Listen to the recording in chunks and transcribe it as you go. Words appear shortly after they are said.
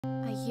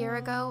year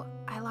ago,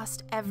 I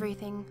lost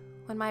everything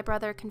when my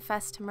brother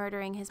confessed to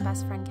murdering his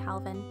best friend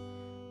Calvin.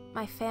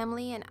 My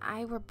family and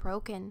I were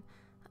broken,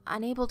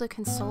 unable to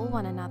console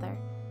one another.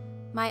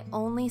 My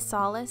only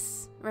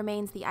solace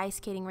remains the ice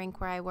skating rink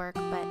where I work,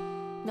 but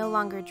no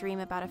longer dream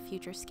about a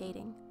future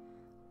skating.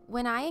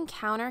 When I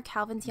encounter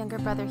Calvin's younger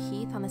brother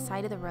Heath on the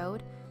side of the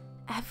road,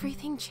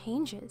 everything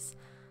changes.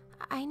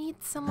 I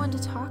need someone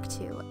to talk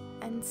to,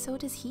 and so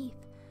does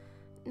Heath.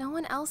 No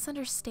one else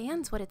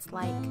understands what it's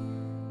like.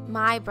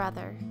 My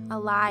brother,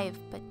 alive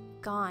but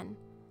gone.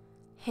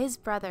 His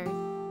brother,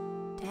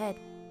 dead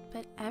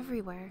but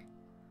everywhere.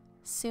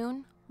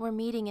 Soon, we're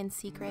meeting in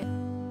secret.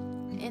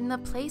 In the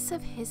place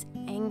of his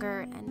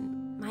anger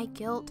and my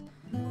guilt,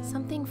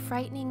 something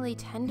frighteningly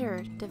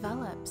tender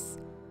develops.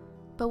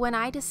 But when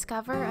I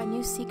discover a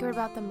new secret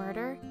about the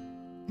murder,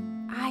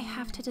 I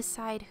have to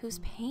decide whose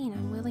pain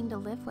I'm willing to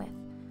live with.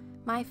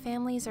 My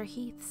family's or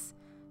Heath's,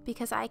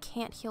 because I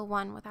can't heal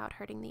one without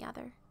hurting the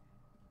other.